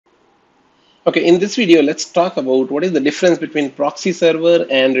Okay, in this video, let's talk about what is the difference between proxy server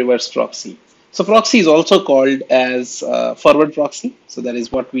and reverse proxy. So proxy is also called as forward proxy. So that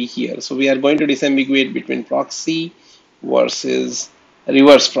is what we hear. So we are going to disambiguate between proxy versus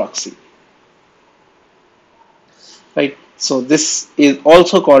reverse proxy, right? So this is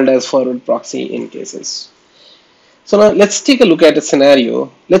also called as forward proxy in cases. So now let's take a look at a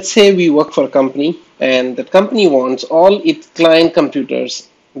scenario. Let's say we work for a company and that company wants all its client computers,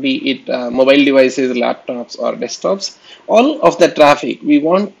 be it mobile devices, laptops, or desktops, all of the traffic we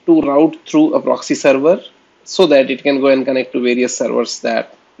want to route through a proxy server so that it can go and connect to various servers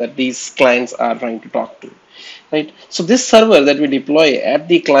that these clients are trying to talk to. Right. So this server that we deploy at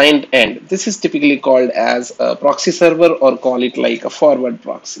the client end, this is typically called as a proxy server or call it like a forward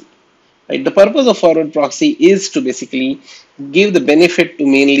proxy. Right? The purpose of forward proxy is to basically give the benefit to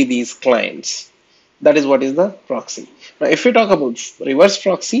mainly these clients. That is what is the proxy. Now, if we talk about reverse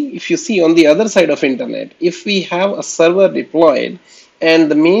proxy, if you see on the other side of internet, if we have a server deployed and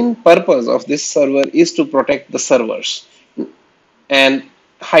the main purpose of this server is to protect the servers and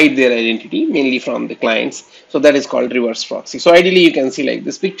hide their identity mainly from the clients. So that is called reverse proxy. So ideally you can see like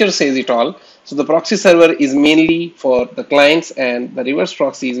this picture says it all. So the proxy server is mainly for the clients and the reverse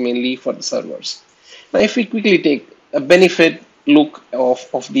proxy is mainly for the servers. Now if we quickly take a benefit look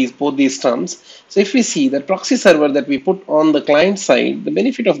of these both these terms. So if we see the proxy server that we put on the client side, the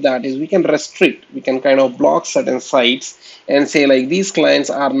benefit of that is we can restrict, we can kind of block certain sites and say like these clients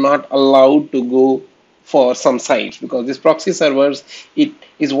are not allowed to go for some sites because this proxy servers, it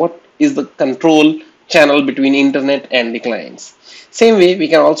is what is the control channel between internet and the clients. Same way we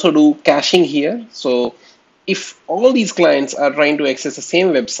can also do caching here. So if all these clients are trying to access the same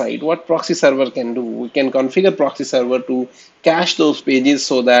website, what proxy server can do, we can configure proxy server to cache those pages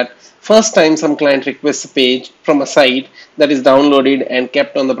so that first time some client requests a page from a site that is downloaded and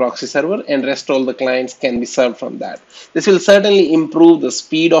kept on the proxy server, and rest all the clients can be served from that. This will certainly improve the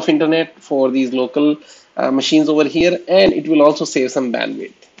speed of internet for these local machines over here, and it will also save some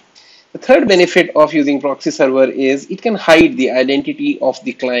bandwidth. The third benefit of using proxy server is it can hide the identity of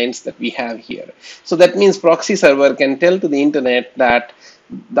the clients that we have here. So that means proxy server can tell to the internet that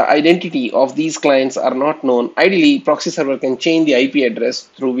the identity of these clients are not known. Ideally, proxy server can change the IP address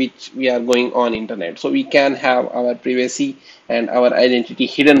through which we are going on internet. So we can have our privacy and our identity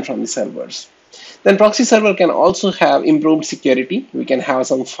hidden from the servers. Then proxy server can also have improved security. We can have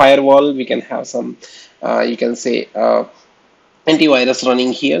some firewall, we can have some, you can say, antivirus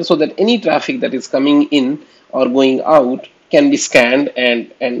running here so that any traffic that is coming in or going out can be scanned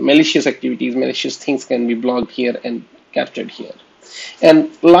and malicious activities, malicious things can be blocked here and captured here. And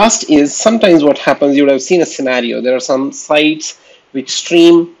last is sometimes what happens, you would have seen a scenario, there are some sites which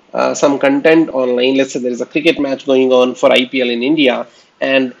stream some content online. Let's say there is a cricket match going on for IPL in India,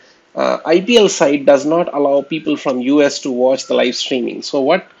 and IPL site does not allow people from US to watch the live streaming. So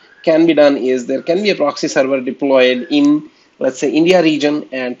what can be done is there can be a proxy server deployed in, let's say, India region,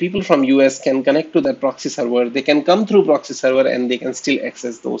 and people from US can connect to that proxy server. They can come through proxy server and they can still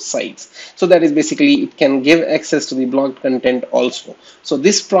access those sites. So that is basically, it can give access to the blocked content also. So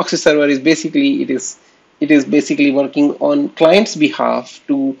this proxy server is basically, it is basically working on client's behalf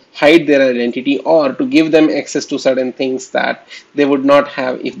to hide their identity or to give them access to certain things that they would not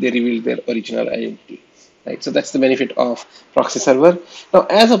have if they revealed their original identity. Right, so that's the benefit of proxy server. Now,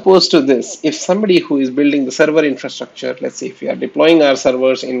 as opposed to this, if somebody who is building the server infrastructure, let's say if we are deploying our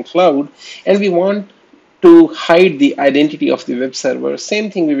servers in cloud and we want to hide the identity of the web server,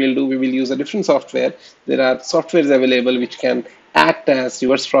 same thing we will do. We will use a different software. There are softwares available which can act as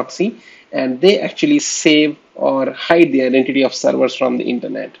reverse proxy, and they actually save or hide the identity of servers from the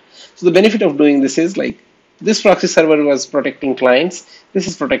internet. So the benefit of doing this is like this proxy server was protecting clients. This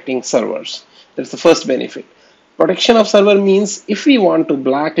is protecting servers. That's the first benefit. Protection of server means if we want to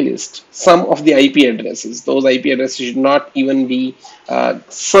blacklist some of the IP addresses, those IP addresses should not even be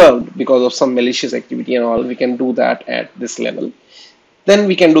served because of some malicious activity and all, we can do that at this level. Then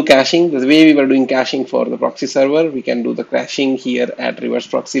we can do caching. The way we were doing caching for the proxy server, we can do the caching here at reverse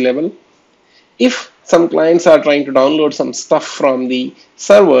proxy level. If some clients are trying to download some stuff from the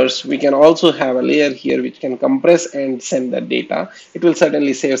servers, we can also have a layer here which can compress and send that data. It will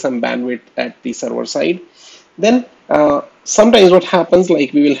certainly save some bandwidth at the server side. Then sometimes what happens,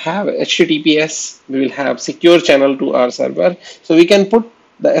 like we will have HTTPS, we will have secure channel to our server. So we can put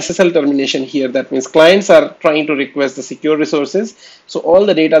the SSL termination here. That means clients are trying to request the secure resources. So all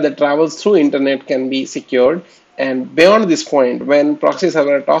the data that travels through internet can be secured. And beyond this point, when proxy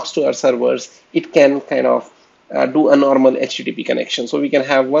server talks to our servers, it can kind of do a normal HTTP connection. So we can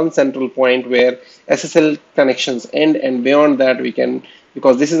have one central point where SSL connections end, and beyond that we can,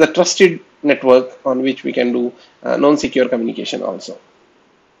 because this is a trusted network on which we can do non-secure communication also.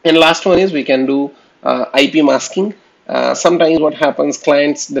 And last one is we can do IP masking. Sometimes what happens,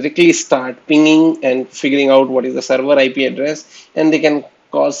 clients directly start pinging and figuring out what is the server IP address, and they can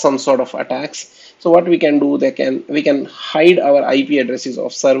cause some sort of attacks. So what we can do, we can hide our IP addresses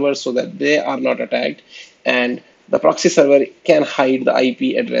of servers so that they are not attacked, and the proxy server can hide the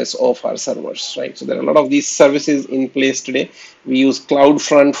IP address of our servers, right? So there are a lot of these services in place today. We use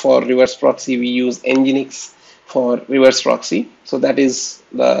CloudFront for reverse proxy. We use Nginx for reverse proxy. So that is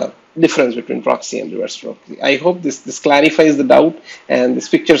the difference between proxy and reverse proxy. I hope this clarifies the doubt, and this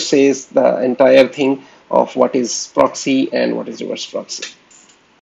picture says the entire thing of what is proxy and what is reverse proxy.